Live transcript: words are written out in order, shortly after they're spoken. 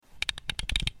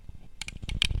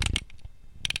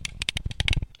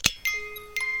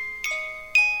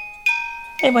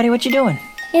Hey, buddy, what you doing?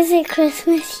 Is it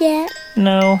Christmas yet?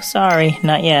 No, sorry,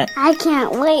 not yet. I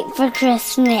can't wait for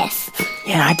Christmas.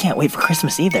 Yeah, I can't wait for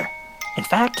Christmas either. In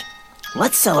fact,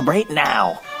 let's celebrate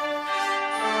now.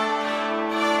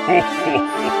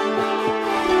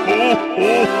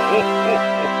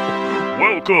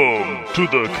 Welcome to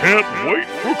the Can't Wait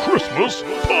for Christmas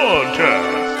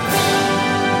podcast.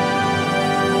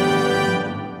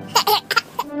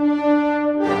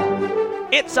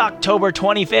 It's October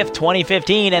 25th,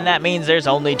 2015, and that means there's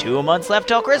only 2 months left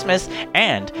till Christmas,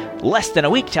 and less than a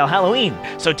week till Halloween.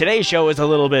 So today's show is a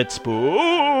little bit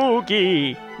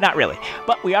spooky. Not really,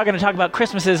 but we are going to talk about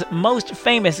Christmas's most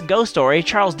famous ghost story,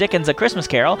 Charles Dickens' A Christmas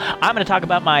Carol. I'm going to talk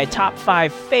about my top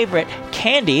 5 favorite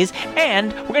candies,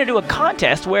 and we're going to do a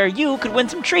contest where you could win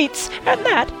some treats, and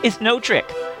that is no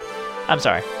trick. I'm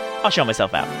sorry, I'll show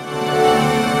myself out.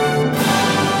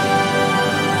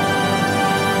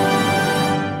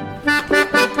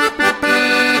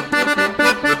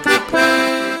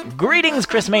 Greetings,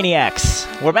 Christmaniacs!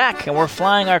 We're back, and we're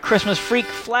flying our Christmas freak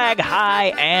flag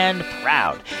high and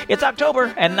proud. It's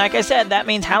October, and like I said, that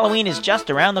means Halloween is just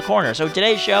around the corner, so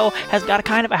today's show has got a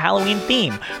kind of a Halloween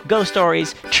theme. Ghost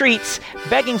stories, treats,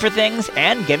 begging for things,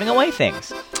 and giving away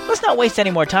things. Let's not waste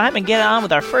any more time and get on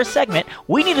with our first segment,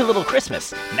 We Need a Little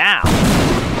Christmas, now!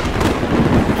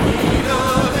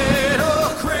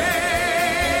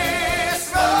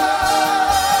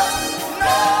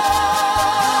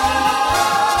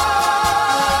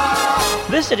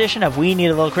 This edition of We Need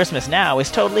a Little Christmas Now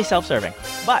is totally self-serving,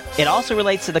 but it also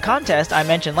relates to the contest I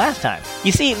mentioned last time.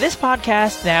 You see, this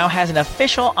podcast now has an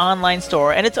official online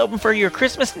store, and it's open for your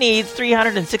Christmas needs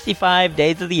 365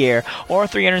 days of the year, or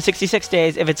 366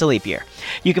 days if it's a leap year.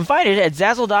 You can find it at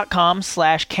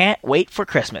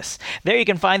Zazzle.com/can'twaitforchristmas. There you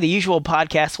can find the usual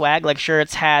podcast swag like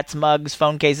shirts, hats, mugs,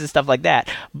 phone cases, stuff like that,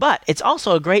 but it's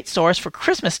also a great source for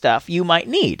Christmas stuff you might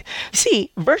need.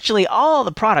 See, virtually all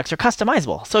the products are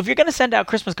customizable, so if you're going to send out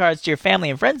Christmas cards to your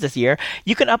family and friends this year,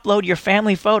 you can upload your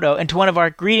family photo into one of our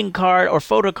greeting card or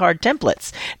photo card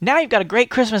templates. Now you've got a great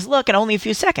Christmas look in only a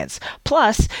few seconds.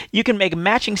 Plus, you can make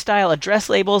matching style address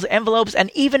labels, envelopes,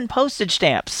 and even postage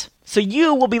stamps. So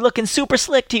you will be looking super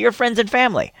slick to your friends and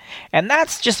family. And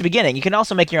that's just the beginning. You can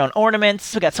also make your own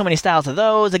ornaments. We've got so many styles of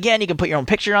those. Again, you can put your own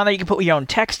picture on there. You can put your own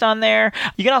text on there.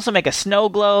 You can also make a snow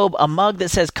globe, a mug that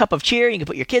says Cup of Cheer. You can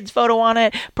put your kid's photo on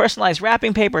it. Personalized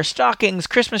wrapping paper, stockings,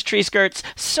 Christmas tree skirts.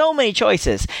 So many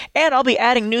choices. And I'll be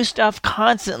adding new stuff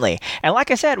constantly. And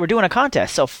like I said, we're doing a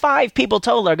contest. So 5 people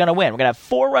total are going to win. We're going to have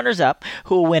 4 runners-up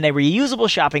who will win a reusable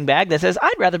shopping bag that says,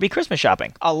 I'd rather be Christmas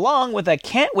shopping. Along with a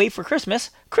Can't Wait for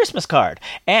Christmas card.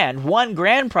 And 1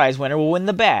 grand prize winner will win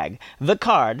the bag, the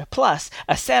card, plus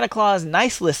a Santa Claus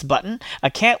Nice List button, a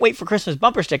Can't Wait for Christmas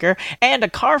bumper sticker, and a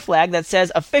car flag that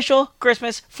says Official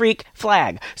Christmas Freak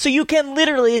Flag. So you can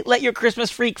literally let your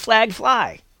Christmas Freak flag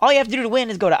fly. All you have to do to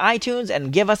win is go to iTunes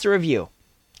and give us a review.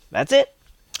 That's it.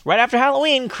 Right after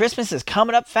Halloween, Christmas is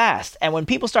coming up fast, and when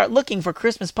people start looking for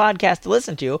Christmas podcasts to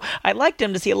listen to, I'd like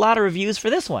them to see a lot of reviews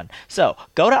for this one. So,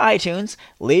 go to iTunes,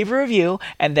 leave a review,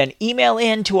 and then email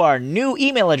in to our new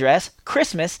email address,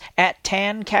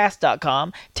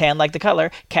 christmas@tancast.com, tan like the color,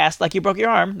 cast like you broke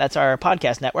your arm, that's our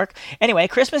podcast network. Anyway,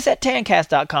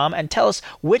 christmas@tancast.com, and tell us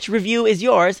which review is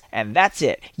yours, and that's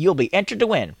it. You'll be entered to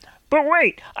win. But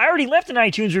wait, I already left an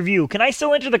iTunes review. Can I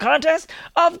still enter the contest?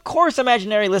 Of course,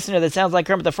 imaginary listener that sounds like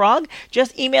Kermit the Frog.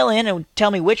 Just email in and tell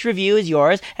me which review is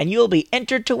yours, and you'll be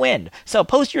entered to win. So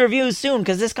post your reviews soon,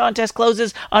 because this contest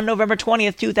closes on November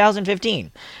 20th,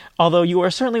 2015. Although you are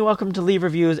certainly welcome to leave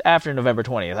reviews after November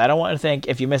 20th. I don't want to think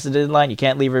if you miss the deadline, you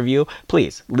can't leave a review.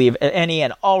 Please, leave any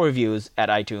and all reviews at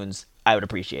iTunes. I would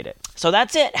appreciate it. So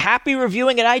that's it. Happy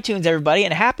reviewing at iTunes, everybody,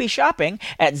 and happy shopping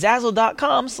at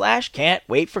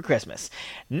Zazzle.com/can'twaitforchristmas.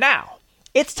 Now,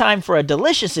 it's time for a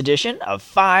delicious edition of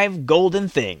 5 Golden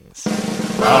Things.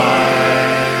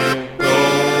 5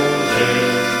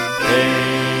 golden things.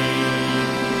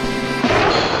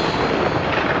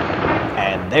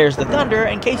 And there's the thunder,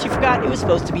 in case you forgot it was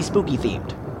supposed to be spooky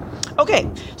themed. Okay,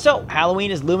 so Halloween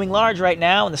is looming large right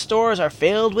now, and the stores are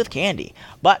filled with candy.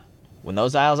 But when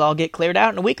those aisles all get cleared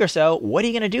out in a week or so, what are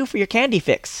you going to do for your candy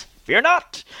fix? Fear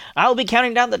not! I'll be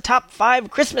counting down the top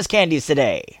 5 Christmas candies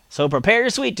today. So prepare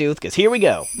your sweet tooth, because here we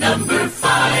go. Number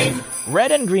 5.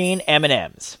 Red and green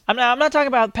M&Ms. I'm not talking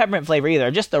about peppermint flavor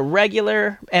either, just the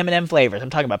regular M&M flavors.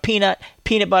 I'm talking about peanut,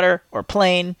 peanut butter, or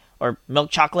plain, or milk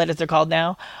chocolate as they're called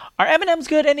now. Are M&Ms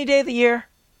good any day of the year?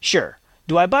 Sure.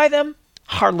 Do I buy them?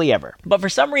 Hardly ever. But for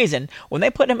some reason, when they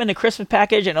put them in a Christmas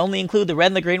package and only include the red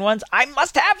and the green ones, I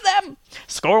must have them!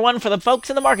 Score one for the folks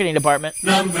in the marketing department.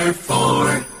 Number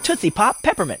 4. Tootsie Pop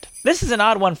Peppermint. This is an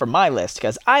odd one for my list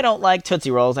because I don't like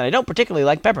Tootsie Rolls and I don't particularly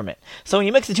like peppermint. So when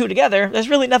you mix the two together, there's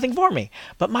really nothing for me.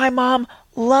 But my mom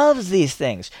loves these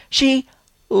things. She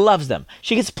loves them.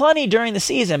 She gets plenty during the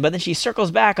season, but then she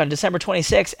circles back on December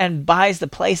 26th and buys the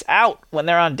place out when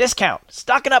they're on discount,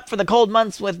 stocking up for the cold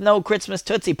months with no Christmas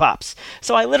Tootsie Pops.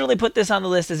 So I literally put this on the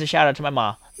list as a shout out to my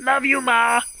ma. Love you,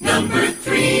 Ma! Number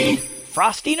 3.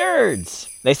 Frosty Nerds.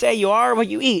 They say you are what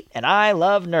you eat, and I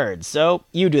love nerds, so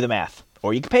you do the math.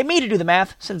 Or you can pay me to do the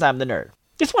math, since I'm the nerd.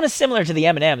 This one is similar to the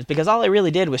M&Ms because all I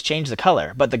really did was change the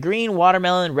color, but the green,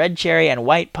 watermelon, red cherry, and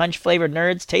white punch-flavored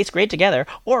nerds taste great together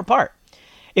or apart.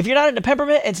 If you're not into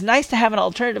peppermint, it's nice to have an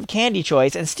alternative candy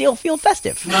choice and still feel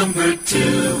festive. Number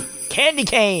 2. Candy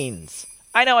canes.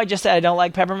 I know I just said I don't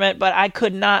like peppermint, but I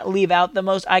could not leave out the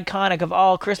most iconic of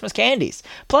all Christmas candies.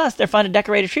 Plus, they're fun to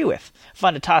decorate a tree with,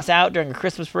 fun to toss out during a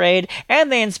Christmas parade, and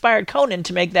they inspired Conan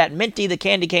to make that Minty the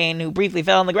Candy Cane Who Briefly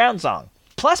Fell on the Ground song.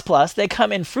 Plus, they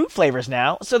come in fruit flavors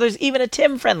now, so there's even a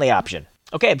Tim-friendly option.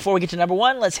 Okay, before we get to number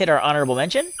 1, let's hit our honorable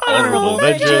mention. Honorable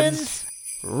mentions.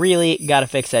 Really gotta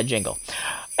fix that jingle.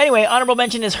 Anyway, honorable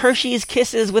mention is Hershey's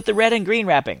Kisses with the red and green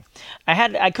wrapping.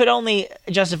 I could only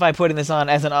justify putting this on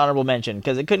as an honorable mention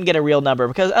because it couldn't get a real number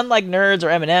because unlike Nerds or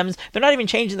M&Ms, they're not even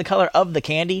changing the color of the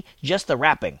candy, just the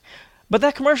wrapping. But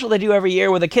that commercial they do every year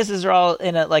where the kisses are all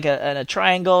in a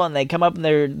triangle and they come up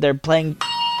and they're playing.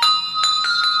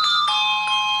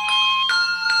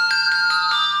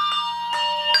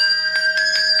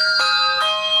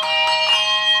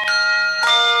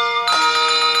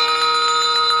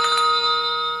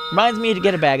 Reminds me to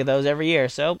get a bag of those every year,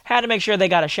 so had to make sure they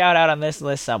got a shout out on this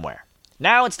list somewhere.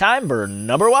 Now it's time for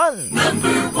number 1.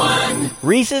 Number 1.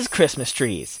 Reese's Christmas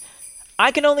trees.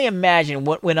 I can only imagine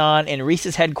what went on in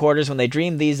Reese's headquarters when they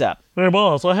dreamed these up. Hey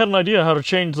boss, I had an idea how to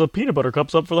change the peanut butter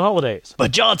cups up for the holidays.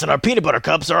 But Johnson, our peanut butter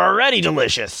cups are already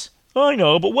delicious. I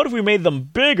know, but what if we made them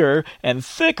bigger and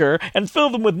thicker and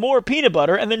filled them with more peanut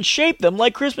butter and then shaped them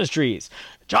like Christmas trees?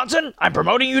 Johnson, I'm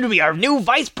promoting you to be our new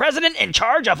vice president in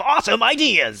charge of awesome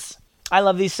ideas. I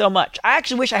love these so much. I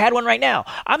actually wish I had one right now.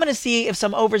 I'm going to see if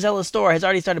some overzealous store has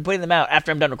already started putting them out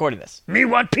after I'm done recording this. Me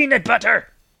want peanut butter.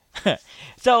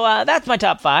 So that's my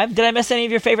top 5. Did I miss any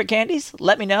of your favorite candies?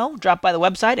 Let me know. Drop by the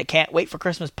website at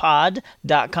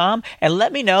can'twaitforchristmaspod.com and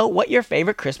let me know what your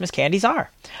favorite Christmas candies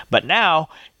are. But now,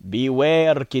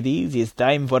 beware, kiddies. It's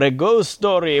time for a ghost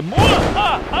story. Well,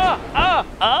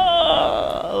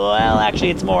 actually,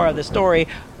 it's more of the story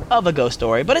of a ghost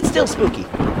story, but it's still spooky.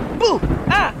 Boo!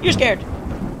 Ah, you're scared.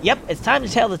 Yep, it's time to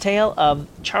tell the tale of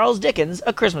Charles Dickens'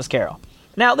 A Christmas Carol.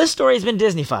 Now, this story has been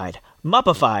Disneyfied,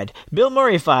 Muppified, Bill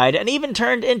Murrayfied, and even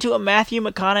turned into a Matthew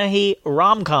McConaughey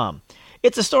rom-com.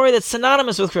 It's a story that's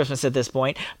synonymous with Christmas at this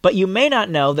point, but you may not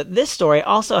know that this story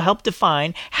also helped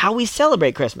define how we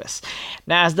celebrate Christmas.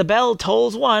 Now, as the bell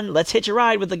tolls 1, let's hitch a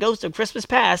ride with the ghost of Christmas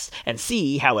past and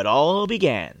see how it all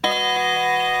began.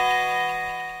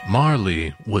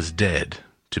 Marley was dead,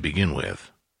 to begin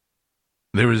with.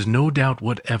 There is no doubt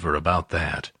whatever about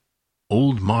that.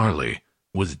 Old Marley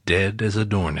was dead as a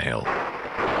doornail.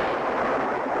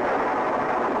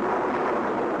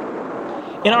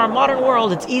 In our modern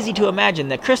world, it's easy to imagine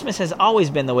that Christmas has always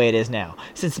been the way it is now,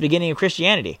 since the beginning of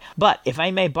Christianity. But if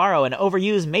I may borrow an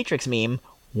overused Matrix meme,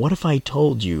 what if I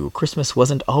told you Christmas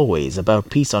wasn't always about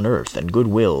peace on earth and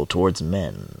goodwill towards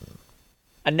men?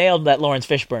 I nailed that, Lawrence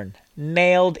Fishburne.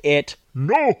 Nailed it.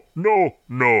 No.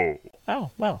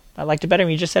 Oh, well, I liked it better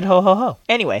when you just said ho ho ho.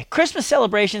 Anyway, Christmas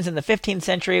celebrations in the 15th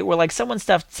century were like someone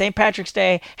stuffed St. Patrick's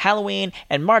Day, Halloween,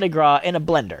 and Mardi Gras in a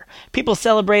blender. People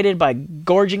celebrated by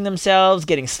gorging themselves,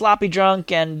 getting sloppy drunk,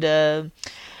 and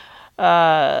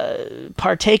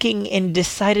partaking in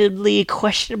decidedly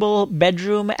questionable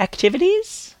bedroom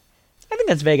activities? I think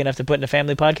that's vague enough to put in a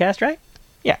family podcast, right?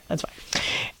 Yeah, that's fine.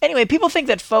 Anyway, people think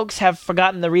that folks have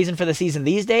forgotten the reason for the season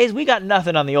these days. We got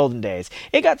nothing on the olden days.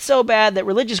 It got so bad that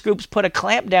religious groups put a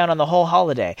clamp down on the whole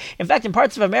holiday. In fact, in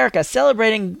parts of America,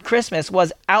 celebrating Christmas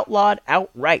was outlawed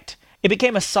outright. It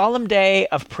became a solemn day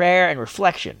of prayer and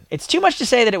reflection. It's too much to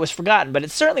say that it was forgotten, but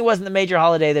it certainly wasn't the major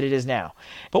holiday that it is now.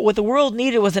 But what the world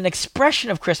needed was an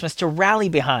expression of Christmas to rally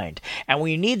behind. And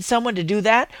when you need someone to do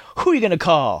that, who are you going to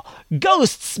call?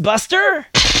 Ghosts, Buster!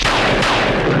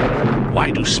 Why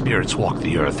do spirits walk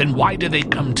the earth, and why do they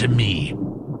come to me?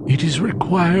 It is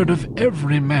required of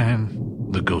every man,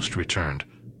 the ghost returned,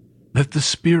 that the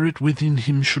spirit within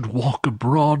him should walk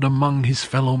abroad among his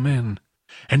fellow men,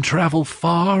 and travel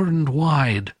far and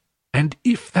wide. And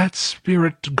if that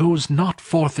spirit goes not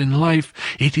forth in life,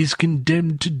 it is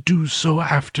condemned to do so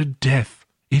after death.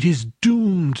 It is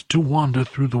doomed to wander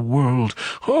through the world.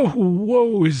 Oh,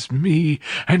 woe is me,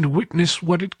 and witness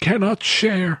what it cannot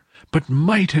share, but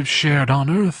might have shared on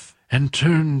earth, and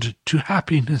turned to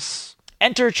happiness.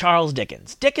 Enter Charles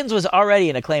Dickens. Dickens was already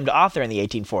an acclaimed author in the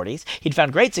 1840s. He'd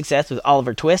found great success with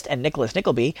Oliver Twist and Nicholas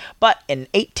Nickleby, but in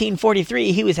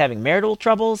 1843 he was having marital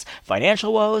troubles,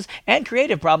 financial woes, and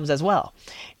creative problems as well.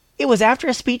 It was after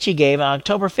a speech he gave on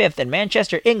October 5th in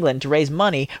Manchester, England, to raise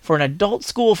money for an adult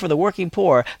school for the working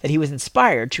poor that he was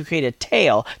inspired to create a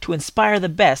tale to inspire the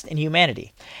best in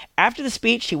humanity. After the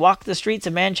speech, he walked the streets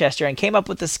of Manchester and came up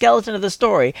with the skeleton of the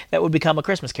story that would become A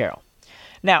Christmas Carol.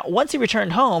 Now, once he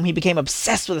returned home, he became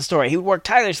obsessed with the story. He would work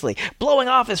tirelessly, blowing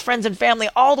off his friends and family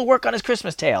all to work on his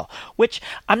Christmas tale, which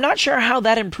I'm not sure how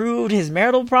that improved his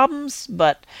marital problems,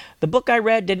 but the book I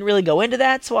read didn't really go into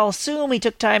that, so I'll assume he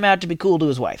took time out to be cool to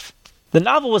his wife. The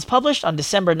novel was published on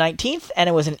December 19th, and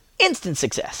it was an instant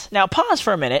success. Now pause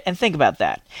for a minute and think about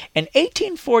that. In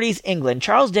 1840s England,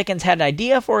 Charles Dickens had an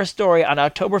idea for a story on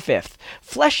October 5th,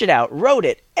 fleshed it out, wrote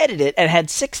it, edited it, and had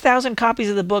 6,000 copies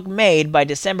of the book made by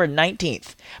December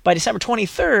 19th. By December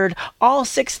 23rd, all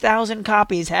 6,000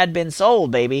 copies had been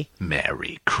sold, baby.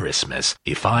 Merry Christmas.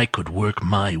 If I could work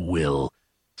my will,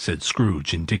 said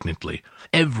Scrooge indignantly.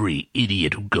 Every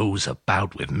idiot who goes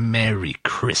about with Merry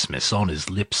Christmas on his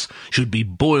lips should be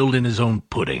boiled in his own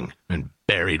pudding and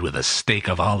buried with a stake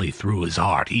of holly through his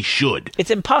heart. He should.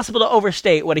 It's impossible to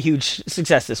overstate what a huge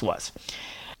success this was.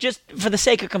 Just for the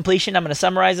sake of completion, I'm going to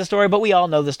summarize the story, but we all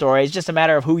know the story. It's just a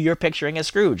matter of who you're picturing as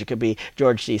Scrooge. It could be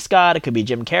George C. Scott, it could be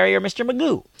Jim Carrey, or Mr.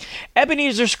 Magoo.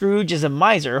 Ebenezer Scrooge is a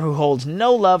miser who holds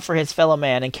no love for his fellow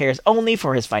man and cares only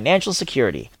for his financial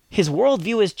security. His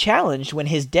worldview is challenged when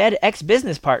his dead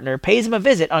ex-business partner pays him a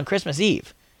visit on Christmas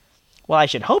Eve. Well, I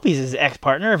should hope he's his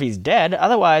ex-partner if he's dead.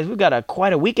 Otherwise, we've got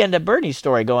quite a Weekend at Bernie's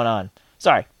story going on.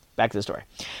 Sorry, back to the story.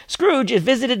 Scrooge is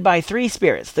visited by three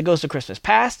spirits, the ghost of Christmas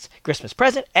past, Christmas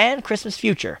present, and Christmas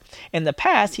future. In the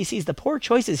past, he sees the poor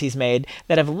choices he's made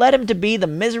that have led him to be the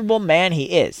miserable man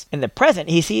he is. In the present,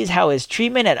 he sees how his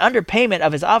treatment and underpayment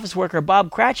of his office worker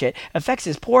Bob Cratchit affects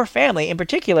his poor family, in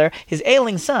particular his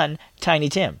ailing son, Tiny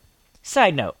Tim.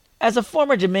 Side note, as a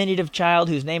former diminutive child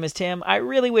whose name is Tim, I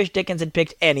really wish Dickens had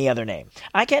picked any other name.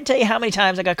 I can't tell you how many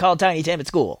times I got called Tiny Tim at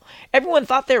school. Everyone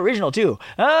thought they were original, too.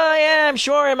 Oh, yeah, I'm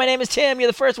sure, my name is Tim. You're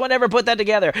the first one to ever put that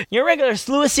together. You're a regular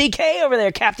slew of CK over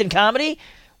there, Captain Comedy.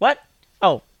 What?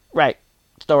 Oh, right.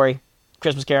 Story.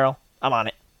 Christmas Carol. I'm on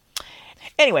it.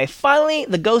 Anyway, finally,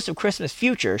 the Ghost of Christmas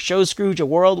Future shows Scrooge a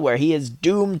world where he is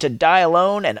doomed to die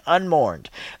alone and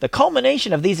unmourned. The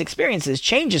culmination of these experiences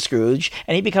changes Scrooge,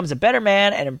 and he becomes a better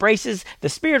man and embraces the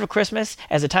spirit of Christmas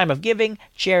as a time of giving,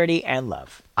 charity, and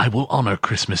love. I will honor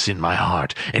Christmas in my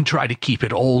heart and try to keep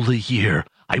it all the year.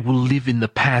 I will live in the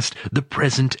past, the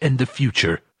present, and the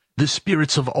future. The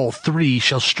spirits of all three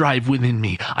shall strive within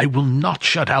me. I will not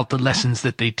shut out the lessons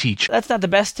that they teach. That's not the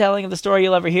best telling of the story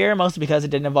you'll ever hear, mostly because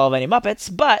it didn't involve any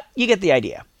Muppets, but you get the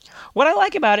idea. What I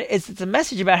like about it is it's a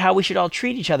message about how we should all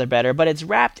treat each other better, but it's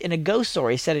wrapped in a ghost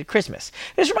story set at Christmas.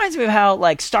 This reminds me of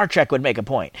how, Star Trek would make a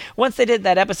point. Once they did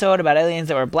that episode about aliens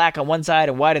that were black on one side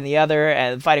and white on the other,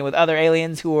 and fighting with other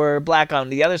aliens who were black on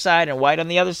the other side and white on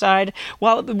the other side,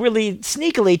 while really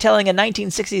sneakily telling a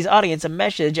 1960s audience a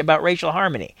message about racial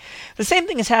harmony. The same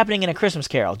thing is happening in A Christmas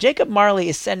Carol. Jacob Marley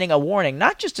is sending a warning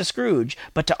not just to Scrooge,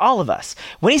 but to all of us.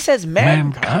 When he says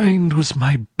mankind was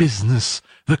my business.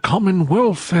 The common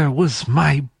welfare was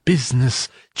my business.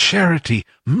 Charity,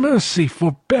 mercy,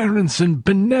 forbearance, and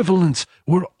benevolence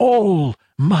were all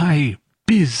my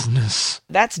business.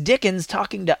 That's Dickens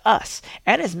talking to us,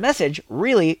 and his message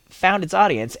really found its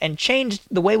audience and changed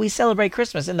the way we celebrate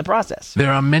Christmas in the process.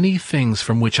 There are many things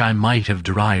from which I might have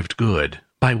derived good,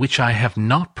 by which I have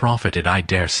not profited, I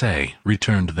dare say,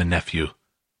 returned the nephew.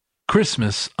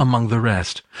 Christmas among the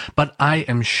rest, but I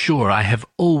am sure I have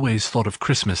always thought of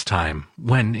Christmas time,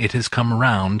 when it has come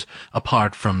round,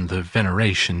 apart from the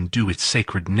veneration due its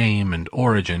sacred name and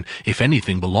origin, if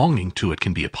anything belonging to it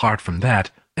can be apart from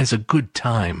that, as a good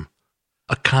time.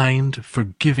 A kind,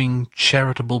 forgiving,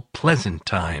 charitable, pleasant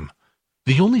time.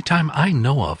 The only time I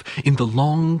know of in the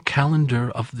long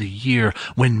calendar of the year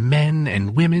when men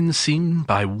and women seem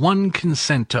by one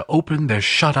consent to open their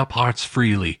shut-up hearts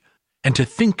freely, and to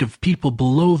think of people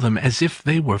below them as if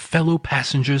they were fellow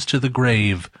passengers to the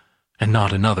grave, and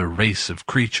not another race of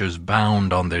creatures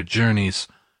bound on their journeys.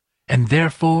 And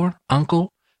therefore,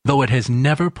 uncle, though it has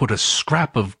never put a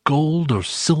scrap of gold or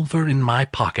silver in my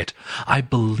pocket, I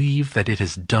believe that it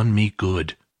has done me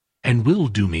good, and will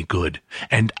do me good,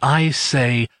 and I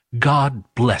say, God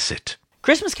bless it.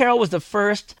 Christmas Carol was the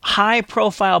first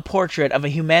high-profile portrait of a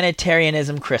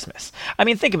humanitarianism Christmas. I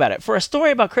mean, think about it. For a story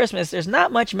about Christmas, there's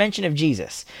not much mention of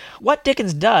Jesus. What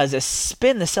Dickens does is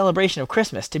spin the celebration of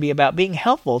Christmas to be about being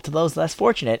helpful to those less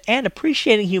fortunate and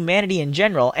appreciating humanity in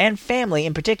general and family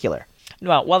in particular.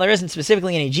 Well, while there isn't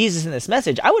specifically any Jesus in this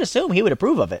message, I would assume he would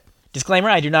approve of it. Disclaimer,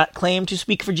 I do not claim to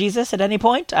speak for Jesus at any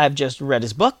point. I've just read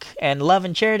his book, and love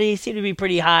and charity seem to be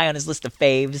pretty high on his list of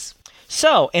faves.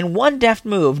 So, in one deft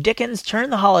move, Dickens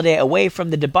turned the holiday away from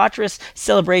the debaucherous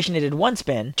celebration it had once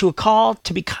been to a call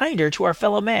to be kinder to our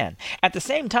fellow man. At the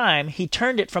same time, he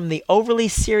turned it from the overly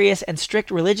serious and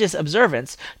strict religious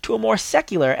observance to a more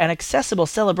secular and accessible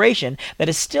celebration that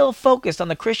is still focused on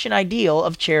the Christian ideal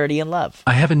of charity and love.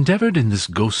 I have endeavored in this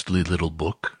ghostly little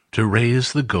book to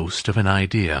raise the ghost of an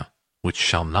idea, which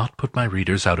shall not put my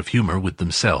readers out of humor with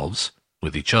themselves,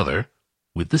 with each other,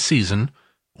 with the season,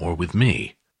 or with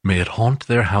me. May it haunt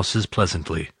their houses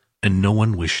pleasantly, and no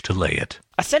one wish to lay it.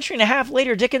 A century and a half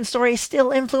later, Dickens' story still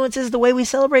influences the way we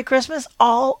celebrate Christmas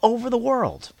all over the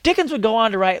world. Dickens would go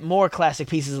on to write more classic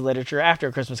pieces of literature after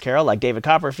A Christmas Carol, like David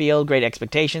Copperfield, Great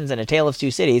Expectations, and A Tale of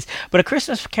Two Cities, but A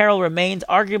Christmas Carol remains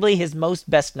arguably his most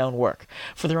best-known work.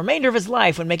 For the remainder of his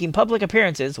life, when making public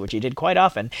appearances, which he did quite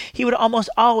often, he would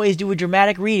almost always do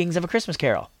dramatic readings of A Christmas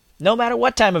Carol. No matter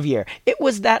what time of year, it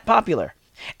was that popular.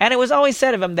 And it was always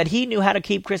said of him that he knew how to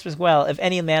keep Christmas well if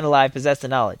any man alive possessed the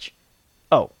knowledge.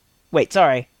 Oh, wait,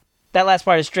 sorry. That last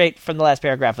part is straight from the last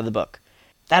paragraph of the book.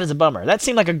 That is a bummer. That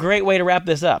seemed like a great way to wrap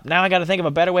this up. Now I gotta think of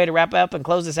a better way to wrap up and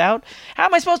close this out. How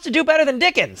am I supposed to do better than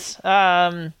Dickens?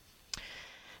 Hey,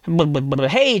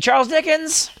 Charles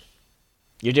Dickens!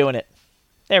 You're doing it.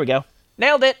 There we go.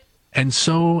 Nailed it! And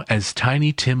so, as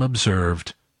Tiny Tim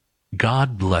observed,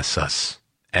 God bless us,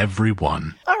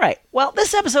 everyone. All right. Well,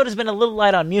 this episode has been a little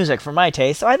light on music for my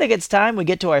taste, so I think it's time we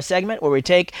get to our segment where we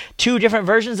take two different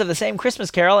versions of the same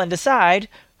Christmas Carol and decide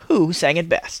who sang it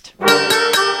best.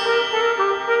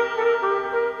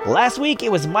 Last week,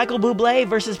 it was Michael Bublé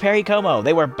versus Perry Como.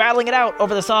 They were battling it out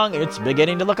over the song It's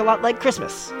Beginning to Look a Lot Like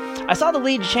Christmas. I saw the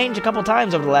lead change a couple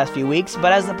times over the last few weeks,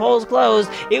 but as the polls closed,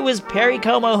 it was Perry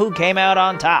Como who came out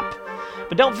on top.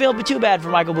 But don't feel too bad for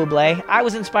Michael Bublé. I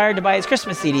was inspired to buy his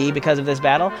Christmas CD because of this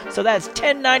battle, so that's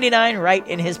 $10.99 right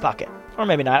in his pocket. Or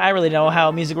maybe not. I really don't know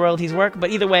how music royalties work, but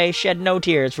either way, shed no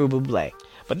tears for Bublé.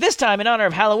 But this time, in honor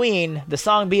of Halloween, the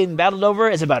song being battled over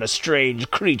is about a strange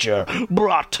creature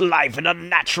brought to life in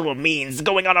unnatural means,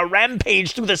 going on a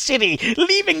rampage through the city,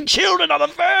 leaving children on the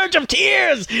verge of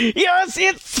tears. Yes,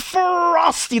 it's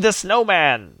Frosty the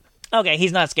Snowman. Okay,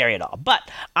 he's not scary at all, but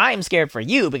I'm scared for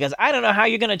you because I don't know how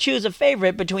you're going to choose a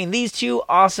favorite between these two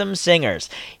awesome singers.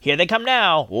 Here they come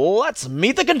now. Let's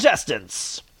meet the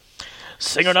contestants.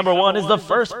 Singer number one is the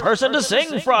first person to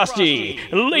sing Frosty.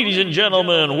 Ladies and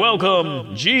gentlemen,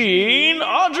 welcome Gene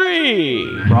Audrey.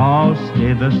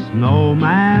 Frosty the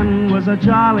Snowman was a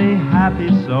jolly, happy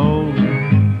soul,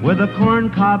 with a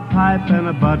corncob pipe and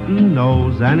a button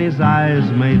nose, and his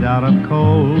eyes made out of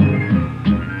coal.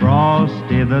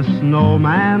 Frosty the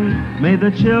Snowman made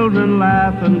the children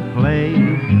laugh and play.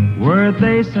 Were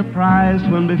they surprised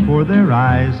when before their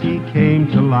eyes he came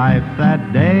to life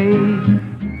that day?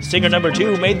 Singer number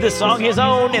two made this song his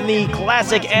own in the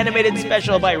classic animated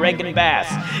special by Rankin Bass.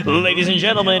 Ladies and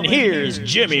gentlemen, here's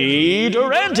Jimmy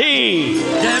Durante.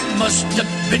 There must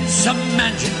have been some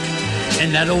magic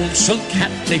in that old silk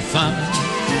hat they found.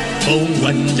 Oh,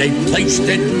 when they placed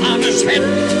it on his head,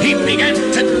 he began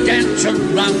to dance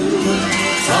around.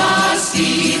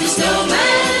 Frosty the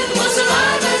Snowman was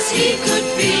alive as he could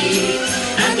be,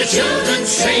 and the children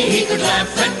say he could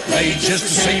laugh and play just the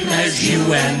same as you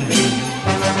and me.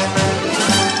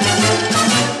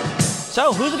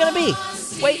 So, who's it gonna be?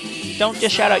 Wait, don't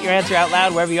just shout out your answer out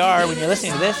loud wherever you are when you're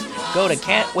listening to this. Go to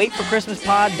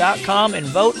can'twaitforchristmaspod.com and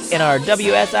vote in our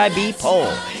WSIB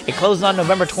poll. It closes on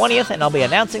November 20th, and I'll be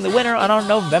announcing the winner on our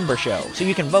November show. So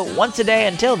you can vote once a day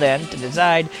until then to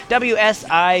decide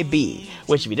WSIB,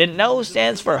 which, if you didn't know,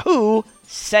 stands for Who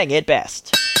Sang It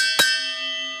Best.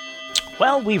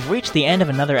 Well, we've reached the end of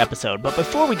another episode, but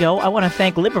before we go, I want to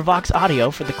thank LibriVox Audio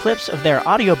for the clips of their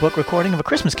audiobook recording of A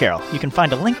Christmas Carol. You can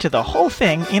find a link to the whole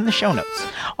thing in the show notes.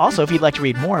 Also, if you'd like to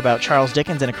read more about Charles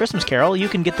Dickens and A Christmas Carol, you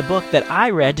can get the book that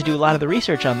I read to do a lot of the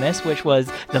research on this, which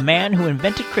was The Man Who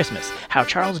Invented Christmas, How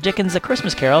Charles Dickens' A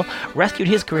Christmas Carol Rescued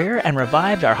His Career and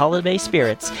Revived Our Holiday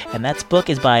Spirits. And that book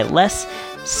is by Les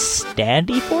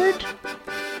Standiford?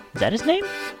 Is that his name?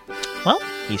 Well,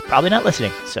 he's probably not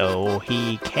listening, so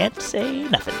he can't say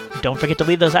nothing. Don't forget to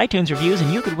leave those iTunes reviews,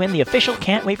 and you could win the official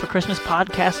Can't Wait for Christmas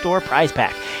podcast store prize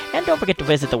pack. And don't forget to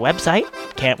visit the website,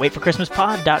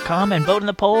 can'twaitforchristmaspod.com, and vote in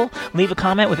the poll. Leave a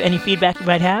comment with any feedback you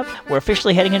might have. We're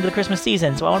officially heading into the Christmas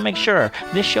season, so I want to make sure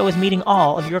this show is meeting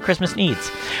all of your Christmas needs.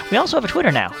 We also have a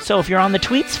Twitter now, so if you're on the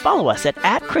tweets, follow us at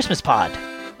 @ChristmasPod.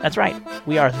 That's right,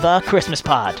 we are the Christmas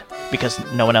Pod, because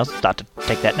no one else thought to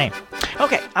take that name.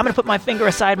 Okay, I'm going to put my finger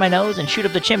aside my nose and shoot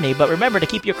up the chimney, but remember to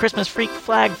keep your Christmas freak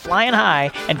flag flying high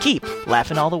and keep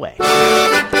laughing all the way. And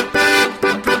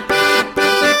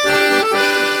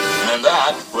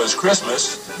that was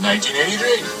Christmas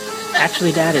 1983.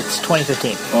 Actually, Dad, it's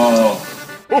 2015. Oh.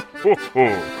 Ho, ho,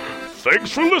 ho.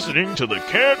 Thanks for listening to the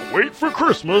Can't Wait for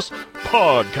Christmas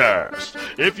podcast.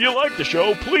 If you like the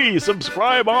show, please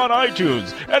subscribe on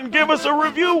iTunes and give us a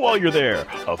review while you're there.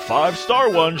 A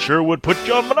 5-star one sure would put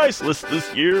you on my nice list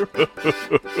this year.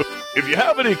 If you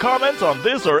have any comments on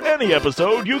this or any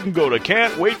episode, you can go to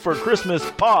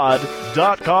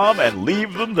can'twaitforchristmaspod.com and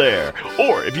leave them there.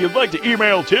 Or if you'd like to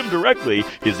email Tim directly,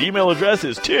 his email address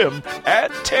is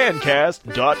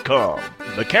tim@tancast.com.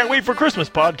 The Can't Wait for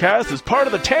Christmas podcast is part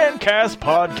of the Tancast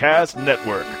Podcast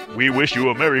Network. We Wish You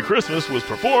a Merry Christmas was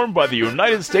performed by the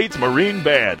United States Marine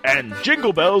Band, and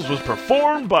Jingle Bells was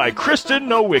performed by Kristen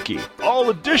Nowicki. All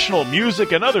additional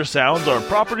music and other sounds are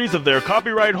properties of their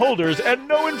copyright holders, and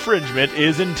no infringement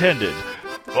is intended.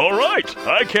 All right,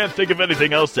 I can't think of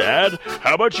anything else to add.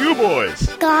 How about you boys?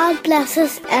 God bless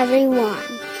us, everyone.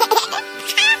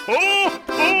 Oh,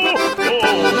 oh,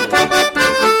 oh.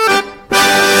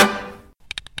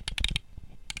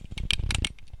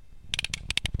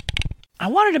 I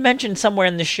wanted to mention somewhere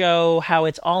in the show how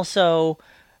it's also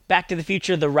Back to the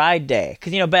Future The Ride Day.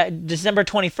 Because, December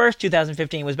 21st,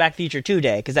 2015 was Back to the Future 2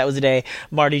 Day, because that was the day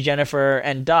Marty, Jennifer,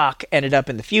 and Doc ended up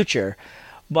in the future.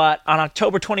 But on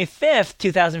October 25th,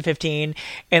 2015,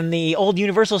 in the old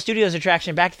Universal Studios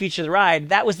attraction Back to the Future The Ride,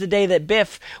 that was the day that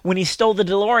Biff, when he stole the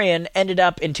DeLorean, ended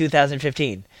up in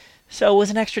 2015. So it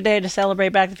was an extra day to celebrate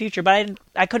Back to the Future, but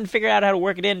I couldn't figure out how to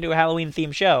work it into a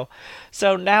Halloween-themed show.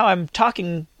 So now I'm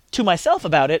talking to myself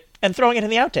about it and throwing it in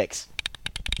the outtakes.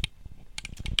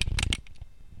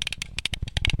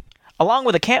 Along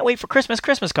with a Can't Wait for Christmas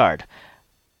Christmas card.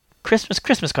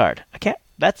 Christmas card. I can't.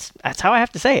 That's how I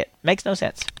have to say it. Makes no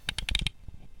sense.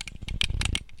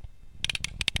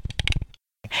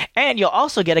 And you'll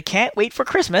also get a Can't Wait for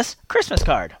Christmas Christmas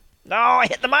card. No, I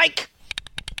hit the mic.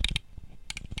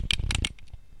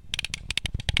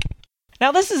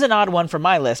 Now, this is an odd one for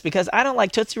my list because I don't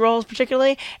like Tootsie Rolls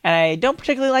particularly, and I don't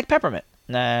particularly like peppermint.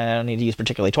 Nah, I don't need to use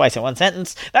particularly twice in one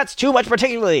sentence. That's too much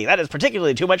particularly. That is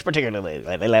particularly too much particularly.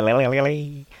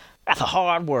 That's a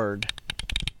hard word.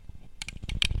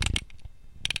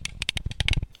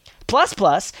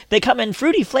 Plus, they come in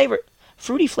fruity flavored.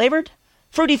 Fruity flavored?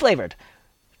 Fruity flavored.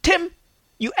 Tim,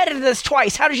 you edited this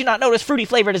twice. How did you not notice fruity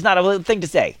flavored is not a thing to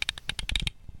say?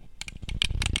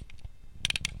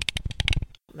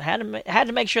 Had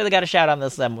to make sure they got a shout out on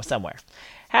this somewhere.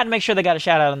 Had to make sure they got a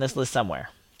shout out on this list somewhere.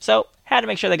 So, had to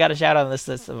make sure they got a shout out on this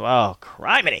list. Oh,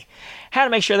 criminy. Had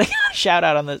to make sure they got a shout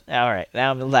out on this. All right,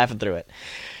 now I'm laughing through it.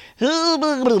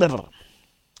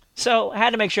 So,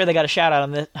 had to make sure they got a shout out on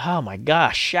this. Oh my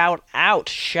gosh, shout out.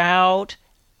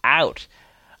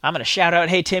 I'm going to shout out,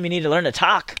 hey Tim, you need to learn to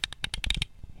talk.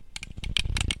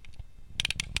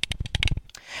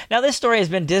 Now, this story has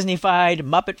been Disney-fied,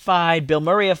 Muppet-fied, Bill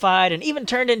Murray-ified, and even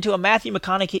turned into a Matthew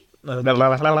McConaughey...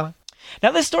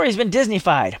 Now, this story has been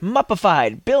Disney-fied,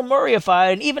 Muppet-fied, Bill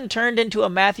Murray-ified, and even turned into a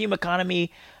Matthew McConaughey...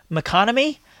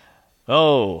 McConaughey?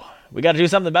 Oh, we got to do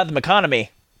something about the economy.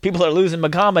 People are losing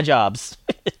McConaughey jobs.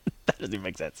 That doesn't even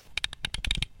make sense.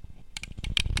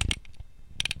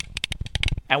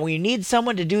 And when you need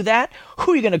someone to do that,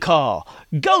 who are you going to call?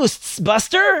 Ghosts,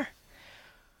 Buster?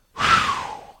 Whew.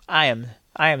 I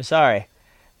am sorry.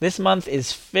 This month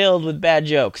is filled with bad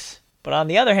jokes. But on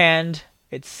the other hand,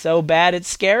 it's so bad it's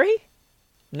scary?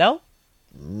 No?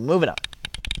 Moving on.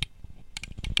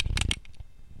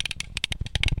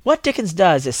 What Dickens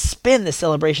does is spin the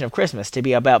celebration of Christmas to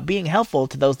be about being helpful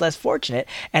to those less fortunate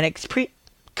and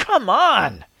Come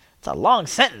on! It's a long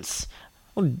sentence.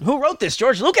 Who wrote this,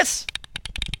 George Lucas?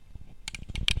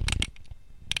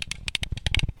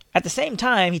 At the same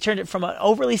time, he turned it from an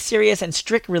overly serious and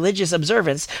strict religious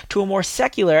observance to a more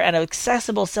secular and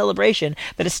accessible celebration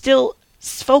that is still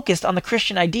focused on the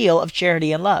Christian ideal of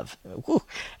charity and love. Whew,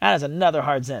 that is another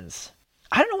hard sentence.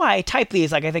 I don't know why I type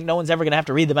these like I think no one's ever going to have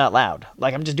to read them out loud.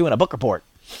 Like I'm just doing a book report.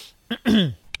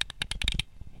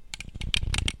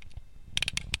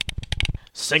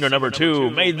 Singer number 2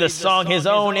 made this song his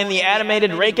own in the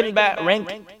animated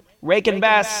Rankin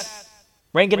Bass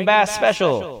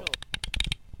special.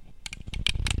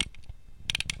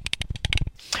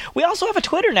 We also have a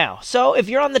Twitter now, so if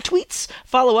you're on the tweets,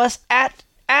 follow us at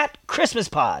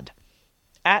ChristmasPod.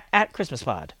 At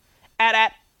ChristmasPod.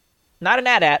 Not an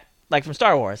at, like from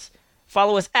Star Wars.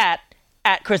 Follow us at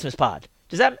ChristmasPod.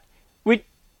 Does that...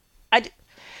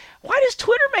 Why does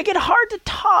Twitter make it hard to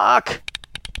talk?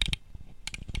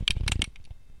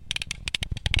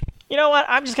 You know what?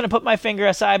 I'm just going to put my finger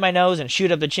aside my nose and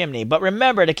shoot up the chimney. But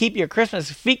remember to keep your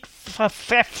Christmas feet...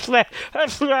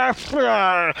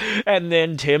 And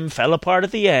then Tim fell apart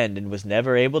at the end and was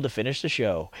never able to finish the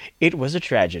show. It was a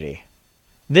tragedy.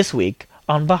 This week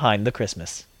on Behind the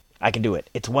Christmas. I can do it.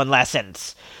 It's one last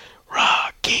sentence.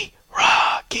 Rocky,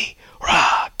 Rocky,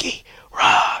 Rocky,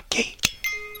 Rocky.